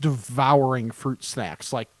just devouring fruit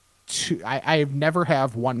snacks. Like I never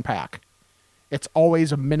have 1 pack. It's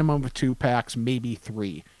always a minimum of 2 packs, maybe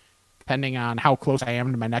 3, depending on how close I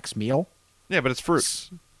am to my next meal. Yeah, but it's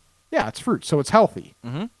fruit. It's fruit, so it's healthy.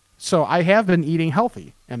 Mm-hmm. So I have been eating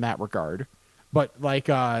healthy in that regard. But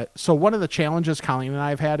so one of the challenges Colleen and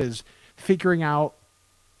I have had is figuring out,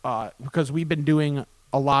 because we've been doing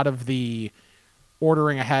a lot of the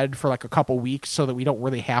ordering ahead for like a couple weeks so that we don't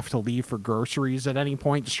really have to leave for groceries at any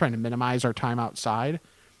point, just trying to minimize our time outside.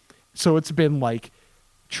 So it's been like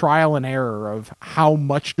trial and error of how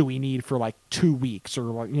much do we need for like 2 weeks or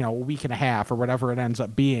like, a week and a half or whatever it ends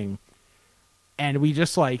up being. And we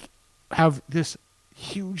just like have this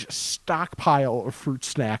huge stockpile of fruit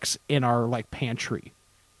snacks in our like pantry.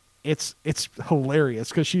 It's hilarious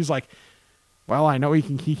because she's like, well, I know he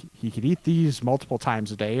could eat these multiple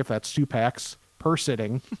times a day if that's 2 packs per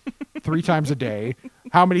sitting, 3 times a day.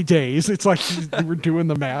 How many days? It's like we're doing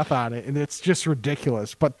the math on it, and it's just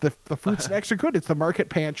ridiculous. But the fruit snacks are good. It's the Market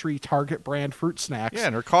Pantry Target brand fruit snacks. Yeah,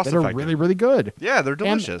 and they're cost effective. They're really, really good. Yeah, they're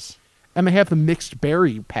delicious. And they have the mixed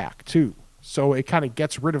berry pack too. So it kind of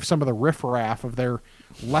gets rid of some of the riffraff of their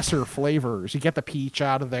lesser flavors. You get the peach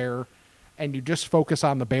out of there, and you just focus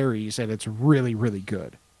on the berries, and it's really, really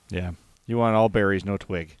good. Yeah. You want all berries, no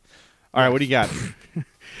twig. All right, what do you got?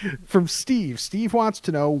 From Steve. Steve wants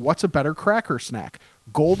to know, what's a better cracker snack,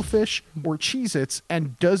 Goldfish or Cheez-Its,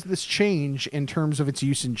 and does this change in terms of its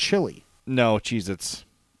use in chili? No, Cheez-Its.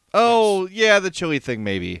 Oh, yeah, the chili thing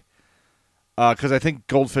maybe. Because I think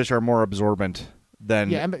Goldfish are more absorbent than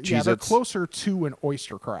Cheez-Its. Yeah, they're closer to an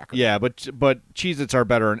oyster cracker. Yeah, but Cheez-Its are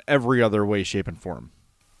better in every other way, shape, and form.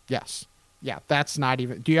 Yes. Yeah, that's not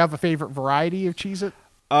even... Do you have a favorite variety of Cheez-It?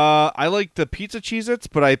 I like the pizza Cheez-Its,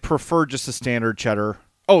 but I prefer just the standard cheddar.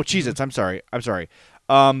 Oh, Cheez-Its, I'm sorry.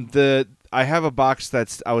 I have a box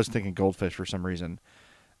I was thinking Goldfish for some reason.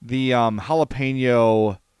 The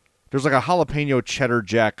jalapeno... There's like a jalapeno cheddar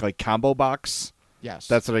jack like combo box. Yes.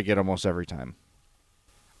 That's what I get almost every time.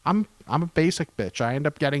 I'm a basic bitch. I end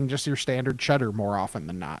up getting just your standard cheddar more often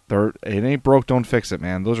than not. It ain't broke, don't fix it,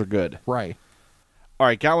 man. Those are good. Right. All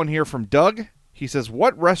right, got one here from Doug. He says,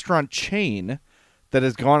 what restaurant chain that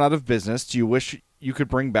has gone out of business do you wish you could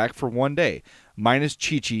bring back for one day? Mine is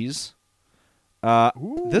Chi-Chi's.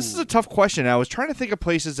 This is a tough question. I was trying to think of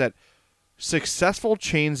places that successful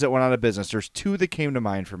chains that went out of business. There's two that came to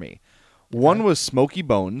mind for me. One was Smoky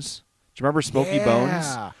Bones. Do you remember Smoky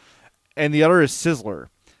Bones? And the other is Sizzler.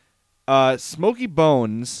 Smoky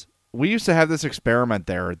Bones, we used to have this experiment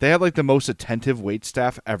there. They had like the most attentive wait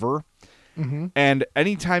staff ever. Mm-hmm. And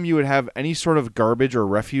anytime you would have any sort of garbage or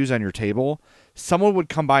refuse on your table, someone would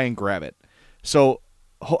come by and grab it. So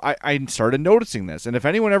I started noticing this. And if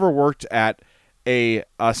anyone ever worked at a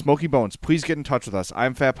Smoky Bones, please get in touch with us.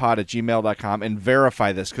 imfatpod@gmail.com and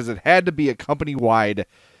verify this, because it had to be a company-wide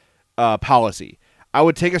policy. I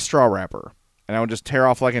would take a straw wrapper and I would just tear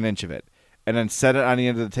off like an inch of it and then set it on the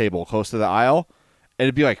end of the table close to the aisle, and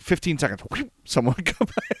it'd be like 15 seconds. Someone would come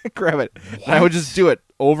by and grab it. And I would just do it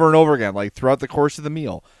over and over again, like throughout the course of the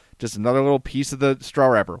meal. Just another little piece of the straw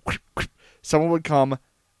wrapper. Someone would come,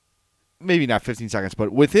 maybe not 15 seconds,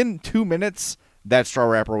 but within 2 minutes, that straw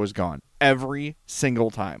wrapper was gone. Every single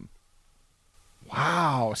time.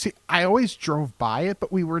 Wow. See, I always drove by it,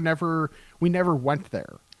 but we never went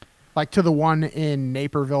there. Like to the one in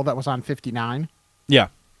Naperville that was on 59. Yeah.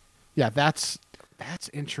 Yeah, that's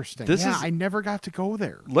interesting. I never got to go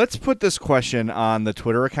there. Let's put this question on the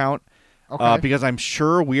Twitter account, because I'm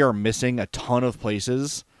sure we are missing a ton of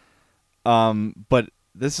places. But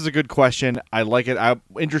this is a good question. I like it. I'm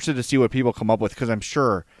interested to see what people come up with, because I'm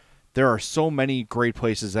sure there are so many great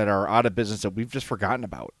places that are out of business that we've just forgotten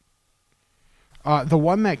about. The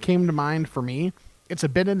one that came to mind for me, it's a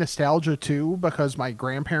bit of nostalgia too, because my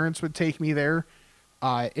grandparents would take me there.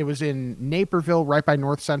 It was in Naperville, right by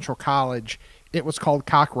North Central College. It was called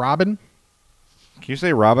Cock Robin. Can you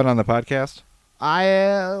say Robin on the podcast?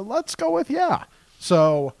 Let's go with yeah.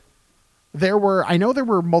 So there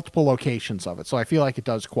were multiple locations of it, so I feel like it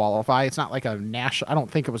does qualify. It's not like a national. I don't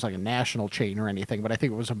think it was like a national chain or anything, but I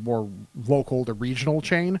think it was a more local to regional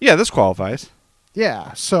chain. Yeah, this qualifies.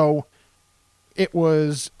 Yeah, so it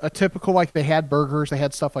was a typical, like, they had burgers, they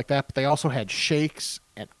had stuff like that, but they also had shakes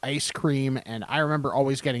and ice cream, and I remember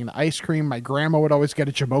always getting the ice cream. My grandma would always get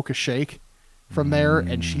a Jamocha shake from there,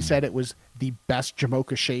 and she said it was the best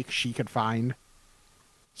Jamocha shake she could find.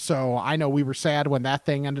 So I know we were sad when that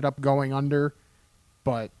thing ended up going under,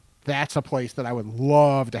 but that's a place that I would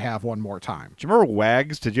love to have one more time. Do you remember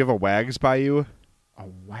Wags? Did you have a Wags by you? A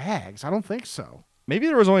Wags? I don't think so. Maybe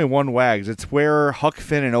there was only one Wags. It's where Huck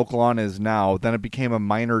Finn in Oaklawn is now. Then it became a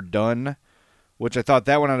Minor Dunn, which I thought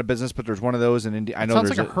that went out of business, but there's one of those in India. I know sounds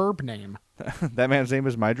there's like a herb name. That man's name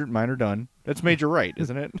is Minor Dunn. That's Major Wright,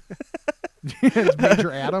 isn't it? It's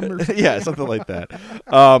Major Adam or something? Yeah, something like that.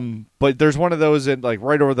 But there's one of those in, like,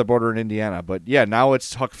 right over the border in Indiana. But yeah, now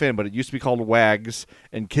it's Huck Finn, but it used to be called Wags,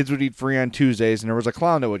 and kids would eat free on Tuesdays, and there was a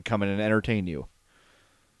clown that would come in and entertain you.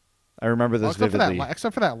 I remember this vividly.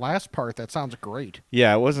 Except for that last part, that sounds great.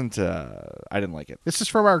 Yeah, it wasn't. I didn't like it. This is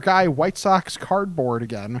from our guy White Sox Cardboard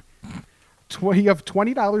again. You have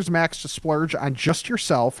 $20 max to splurge on just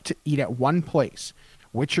yourself to eat at one place.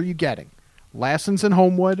 Which are you getting? Lassen's in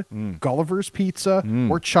Homewood, Gulliver's Pizza,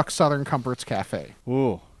 or Chuck's Southern Comforts Cafe?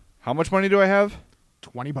 Ooh, how much money do I have?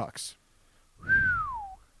 $20.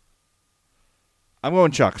 I'm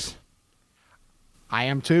going Chuck's. I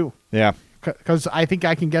am too. Yeah. Because I think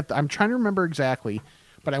I can get... I'm trying to remember exactly,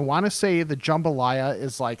 but I want to say the jambalaya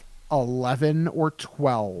is like 11 or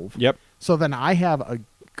 12. Yep. So then I have a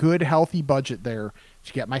good, healthy budget there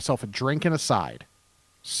to get myself a drink and a side.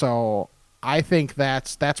 So I think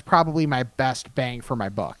that's probably my best bang for my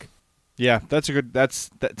buck. Yeah, that's a good...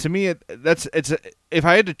 to me, if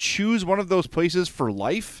I had to choose one of those places for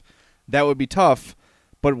life, that would be tough.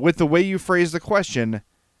 But with the way you phrase the question,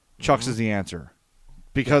 Chuck's is the answer.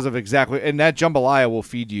 Because of exactly, and that jambalaya will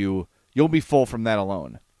feed you. You'll be full from that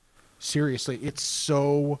alone. Seriously, it's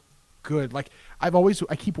so good. Like, I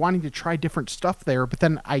keep wanting to try different stuff there, but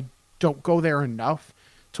then I don't go there enough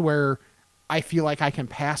to where I feel like I can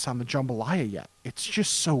pass on the jambalaya yet. It's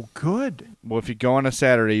just so good. Well, if you go on a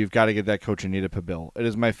Saturday, you've got to get that Cochinita Pibil. It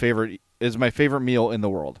is my favorite. It is my favorite meal in the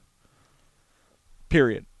world.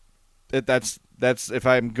 Period. That's if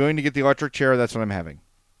I'm going to get the electric chair, that's what I'm having.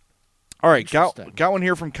 All right, got one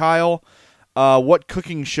here from Kyle. What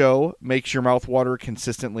cooking show makes your mouth water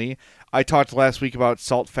consistently? I talked last week about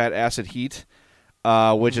Salt, Fat, Acid, Heat,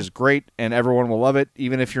 which is great, and everyone will love it.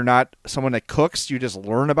 Even if you're not someone that cooks, you just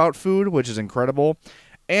learn about food, which is incredible.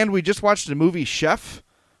 And we just watched the movie Chef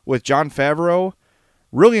with Jon Favreau.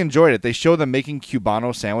 Really enjoyed it. They show them making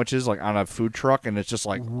Cubano sandwiches like on a food truck, and it's just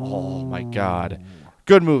like, oh, my God.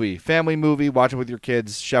 Good movie. Family movie. Watch it with your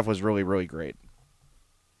kids. Chef was really, really great.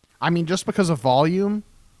 I mean, just because of volume,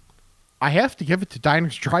 I have to give it to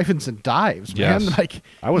Diners, Drive-Ins, and Dives, man. Yes. Like,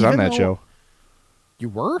 I was on that show. You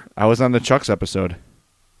were? I was on the Chuck's episode.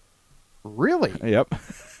 Really? Yep.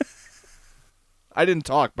 I didn't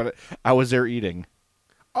talk, but I was there eating.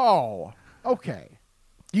 Oh, okay.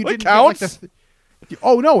 You It didn't counts? get like the.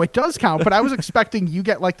 Oh no, it does count. But I was expecting you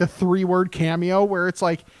get like the 3-word cameo where it's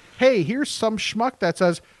like, "Hey, here's some schmuck that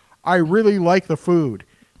says I really like the food,"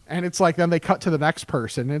 and it's like then they cut to the next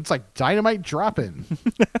person, and it's like dynamite dropping.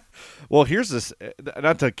 Well, here's this.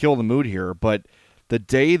 Not to kill the mood here, but the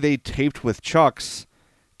day they taped with Chuck's,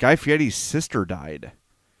 Guy Fieri's sister died.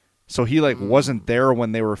 So he wasn't there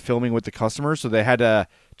when they were filming with the customers, so they had to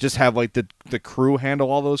just have like the crew handle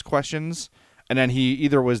all those questions, and then he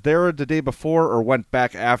either was there the day before or went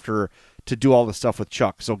back after to do all the stuff with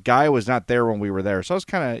Chuck. So Guy was not there when we were there, so it was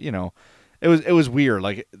kind of it was weird.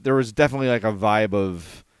 Like there was definitely like a vibe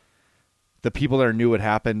of the people there knew what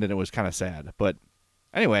happened, and it was kind of sad. But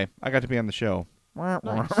anyway, I got to be on the show.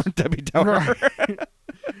 Nice. Debbie Downer.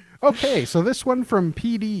 Okay, so this one from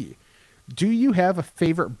PD. Do you have a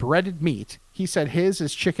favorite breaded meat? He said his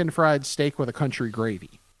is chicken fried steak with a country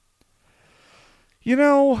gravy.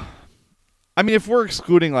 I mean, if we're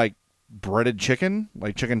excluding like breaded chicken,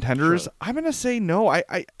 like chicken tenders, Sure. I'm gonna say no.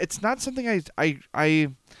 I it's not something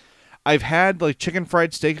I've had like chicken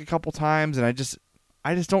fried steak a couple times, and I just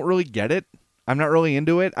don't really get it. I'm not really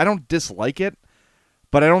into it. I don't dislike it,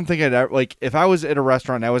 but I don't think I'd ever, like if I was at a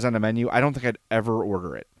restaurant and I was on the menu, I don't think I'd ever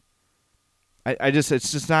order it. It's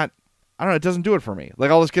just not. I don't know. It doesn't do it for me.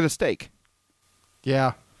 Like I'll just get a steak.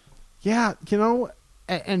 Yeah. Yeah,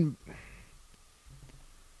 and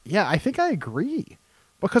yeah, I think I agree.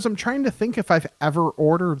 Because I'm trying to think if I've ever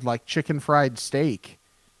ordered like chicken fried steak.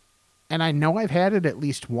 And I know I've had it at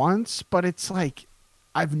least once, but it's like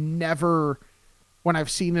I've never, when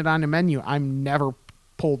I've seen it on the menu, I'm never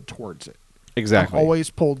pulled towards it. Exactly. I'm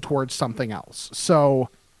always pulled towards something else. So,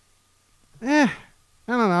 I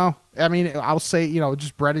don't know. I mean, I'll say,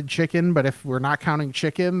 just breaded chicken, but if we're not counting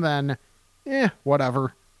chicken, then,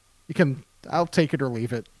 whatever. I'll take it or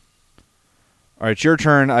leave it. All right, it's your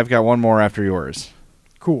turn. I've got one more after yours.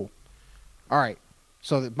 Cool. All right.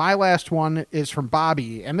 So my last one is from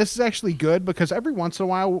Bobby, and this is actually good because every once in a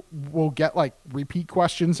while we'll get like repeat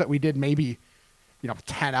questions that we did maybe,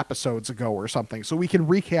 10 episodes ago or something. So we can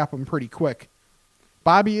recap them pretty quick.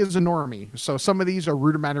 Bobby is a normie, so some of these are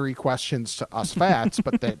rudimentary questions to us fats,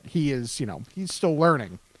 but that he is, he's still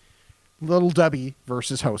learning. Little Debbie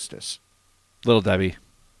versus Hostess. Little Debbie.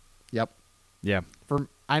 Yep. Yeah.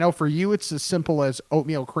 I know for you it's as simple as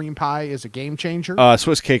oatmeal cream pie is a game changer.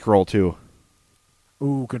 Swiss cake roll too.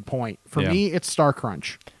 Ooh, good point. For Yeah. me, it's Star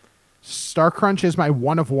Crunch. Star Crunch is my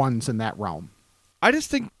one of ones in that realm. I just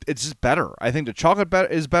think it's just better. I think the chocolate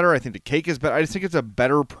is better. I think the cake is better. I just think it's a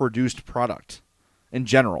better produced product in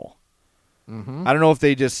general. Mm-hmm. I don't know if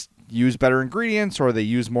they just use better ingredients or they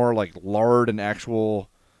use more like lard and actual,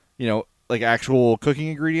 like actual cooking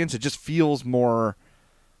ingredients. It just feels more,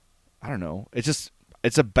 I don't know.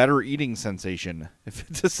 It's a better eating sensation,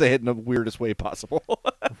 to say it in the weirdest way possible.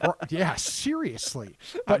 Yeah, seriously.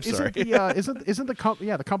 But I'm sorry. isn't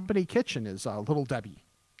the company kitchen is Little Debbie?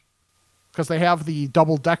 Because they have the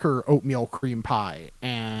double-decker oatmeal cream pie,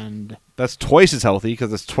 and That's twice as healthy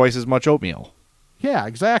because it's twice as much oatmeal. yeah,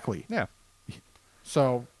 exactly. Yeah.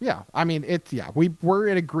 So yeah, I mean we're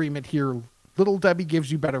in agreement here. Little Debbie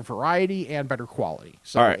gives you better variety and better quality,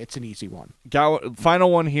 so All right. it's an easy one. Final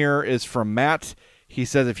one here is from Matt. He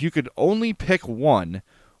says, if you could only pick one,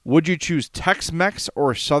 would you choose Tex-Mex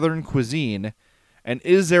or Southern cuisine? And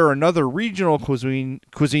is there another regional cuisine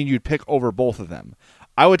you'd pick over both of them?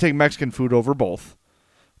 I would take Mexican food over both.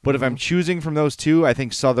 But if I'm choosing from those two, I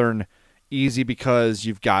think Southern easy because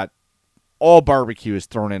you've got all barbecue is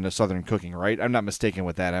thrown into Southern cooking, right? I'm not mistaken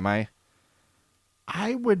with that, am I?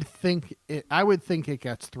 I would think it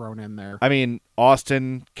gets thrown in there. I mean,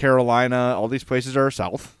 Austin, Carolina, all these places are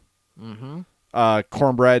South. Mm-hmm.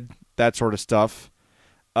 Cornbread, that sort of stuff.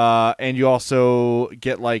 And you also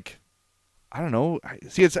get like, I don't know.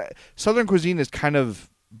 See, Southern cuisine is kind of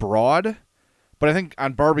broad, but I think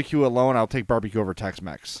on barbecue alone, I'll take barbecue over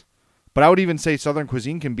Tex-Mex. But I would even say Southern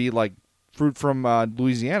cuisine can be like fruit from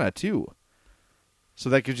Louisiana too. So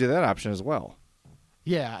that gives you that option as well.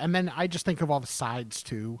 Yeah, and then I just think of all the sides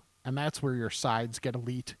too, and that's where your sides get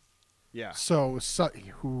elite. Yeah. So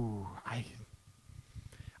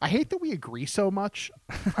I hate that we agree so much.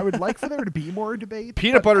 I would like for there to be more debate.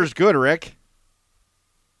 Peanut butter's good, Rick.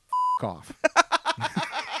 Off.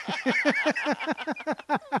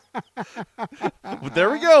 There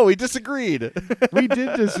we go. We disagreed. We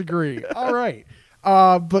did disagree. All right.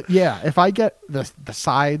 But yeah, if I get the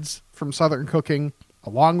sides from Southern cooking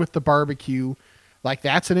along with the barbecue, Like,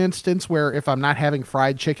 that's an instance where if I'm not having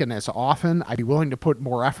fried chicken as often, I'd be willing to put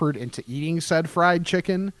more effort into eating said fried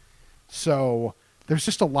chicken. So there's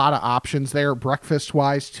just a lot of options there,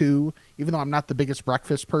 breakfast-wise, too. Even though I'm not the biggest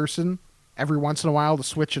breakfast person, every once in a while to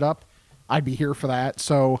switch it up, I'd be here for that.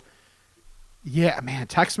 So, yeah, man,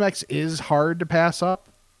 Tex-Mex is hard to pass up.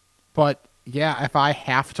 But, yeah, if I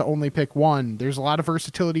have to only pick one, there's a lot of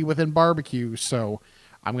versatility within barbecue, so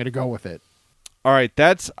I'm going to go with it. All right,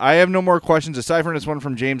 I have no more questions aside from this one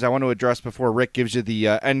from James I want to address before Rick gives you the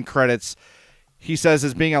end credits. He says,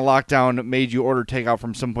 as being a lockdown made you order takeout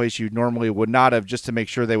from someplace you normally would not have just to make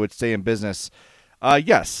sure they would stay in business.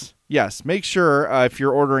 Yes. Make sure if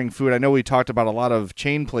you're ordering food, I know we talked about a lot of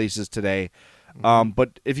chain places today,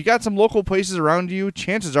 but if you got some local places around you,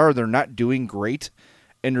 chances are they're not doing great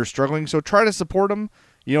and you're struggling, so try to support them.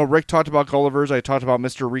 You know, Rick talked about Gulliver's. I talked about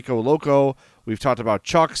Mr. Rico Loco. We've talked about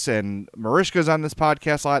Chuck's and Marishka's on this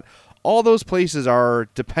podcast a lot. All those places are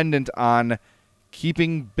dependent on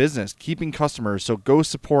keeping business, keeping customers. So go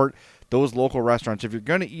support those local restaurants. If you're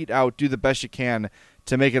going to eat out, do the best you can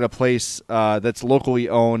to make it a place that's locally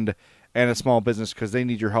owned and a small business because they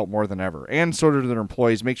need your help more than ever. And so do their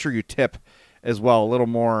employees. Make sure you tip as well a little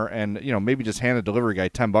more and, you know, maybe just hand a delivery guy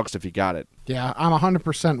 $10 if you got it. Yeah, I'm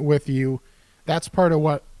 100% with you. That's part of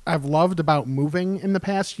what I've loved about moving in the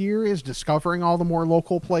past year is discovering all the more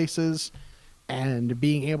local places and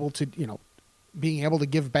being able to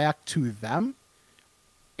give back to them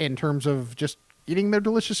in terms of just eating their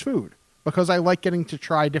delicious food because I like getting to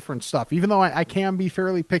try different stuff. Even though I can be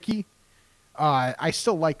fairly picky, I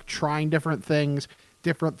still like trying different things,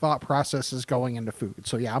 different thought processes going into food.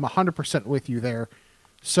 So yeah, I'm 100% with you there.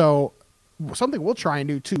 So something we'll try and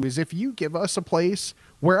do too is if you give us a place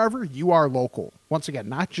wherever you are local, once again,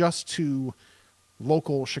 not just to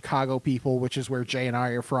local Chicago people, which is where Jay and I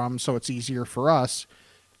are from, so it's easier for us.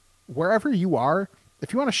 Wherever you are,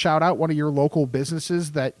 if you want to shout out one of your local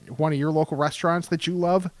businesses, one of your local restaurants that you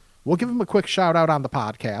love, we'll give them a quick shout out on the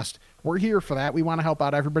podcast. We're here for that. We want to help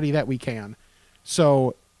out everybody that we can.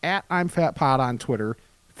 So at I'mFatPod on Twitter,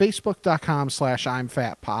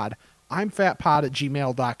 Facebook.com/I'mFatPod,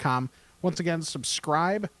 I'mFatPod@gmail.com. Once again,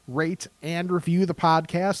 subscribe, rate, and review the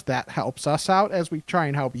podcast. That helps us out as we try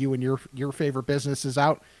and help you and your favorite businesses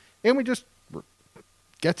out. And we just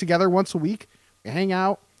get together once a week, we hang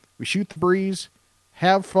out, we shoot the breeze,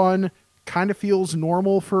 have fun, kind of feels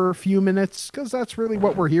normal for a few minutes because that's really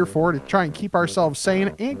what we're here for, to try and keep ourselves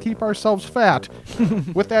sane and keep ourselves fat.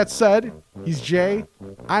 With that said, he's Jay,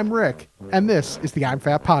 I'm Rick, and this is the I'm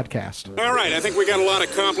Fat Podcast. All right, I think we got a lot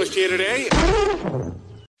accomplished here today.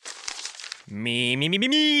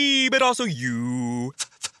 Me, but also you.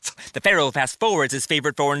 The Pharaoh fast forwards his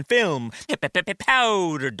favorite foreign film,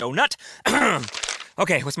 Powder Donut.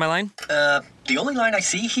 Okay, what's my line? The only line I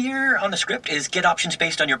see here on the script is get options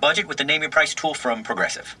based on your budget with the Name Your Price tool from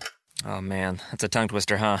Progressive. Oh man, that's a tongue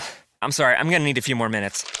twister, huh? I'm sorry, I'm gonna need a few more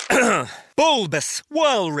minutes. Bulbous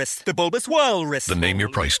Walrus, the Bulbous Walrus. The Name Your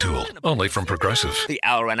Price tool, only from Progressive. The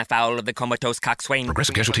owl ran afoul of the comatose coxswain.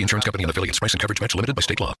 Progressive Casualty Insurance Company and affiliates. Price and coverage match limited by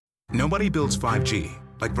state law. Nobody builds 5G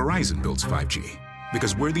like Verizon builds 5G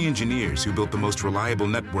because we're the engineers who built the most reliable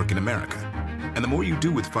network in America. And the more you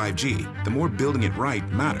do with 5G, the more building it right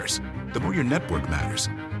matters. The more your network matters.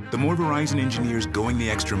 The more Verizon engineers going the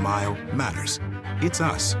extra mile matters. It's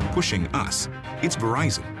us pushing us. It's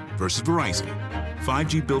Verizon versus Verizon.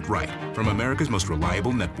 5G built right from America's most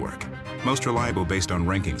reliable network. Most reliable based on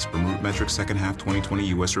rankings from RootMetrics second half 2020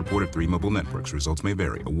 U.S. report of 3 mobile networks. Results may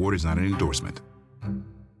vary. Award is not an endorsement.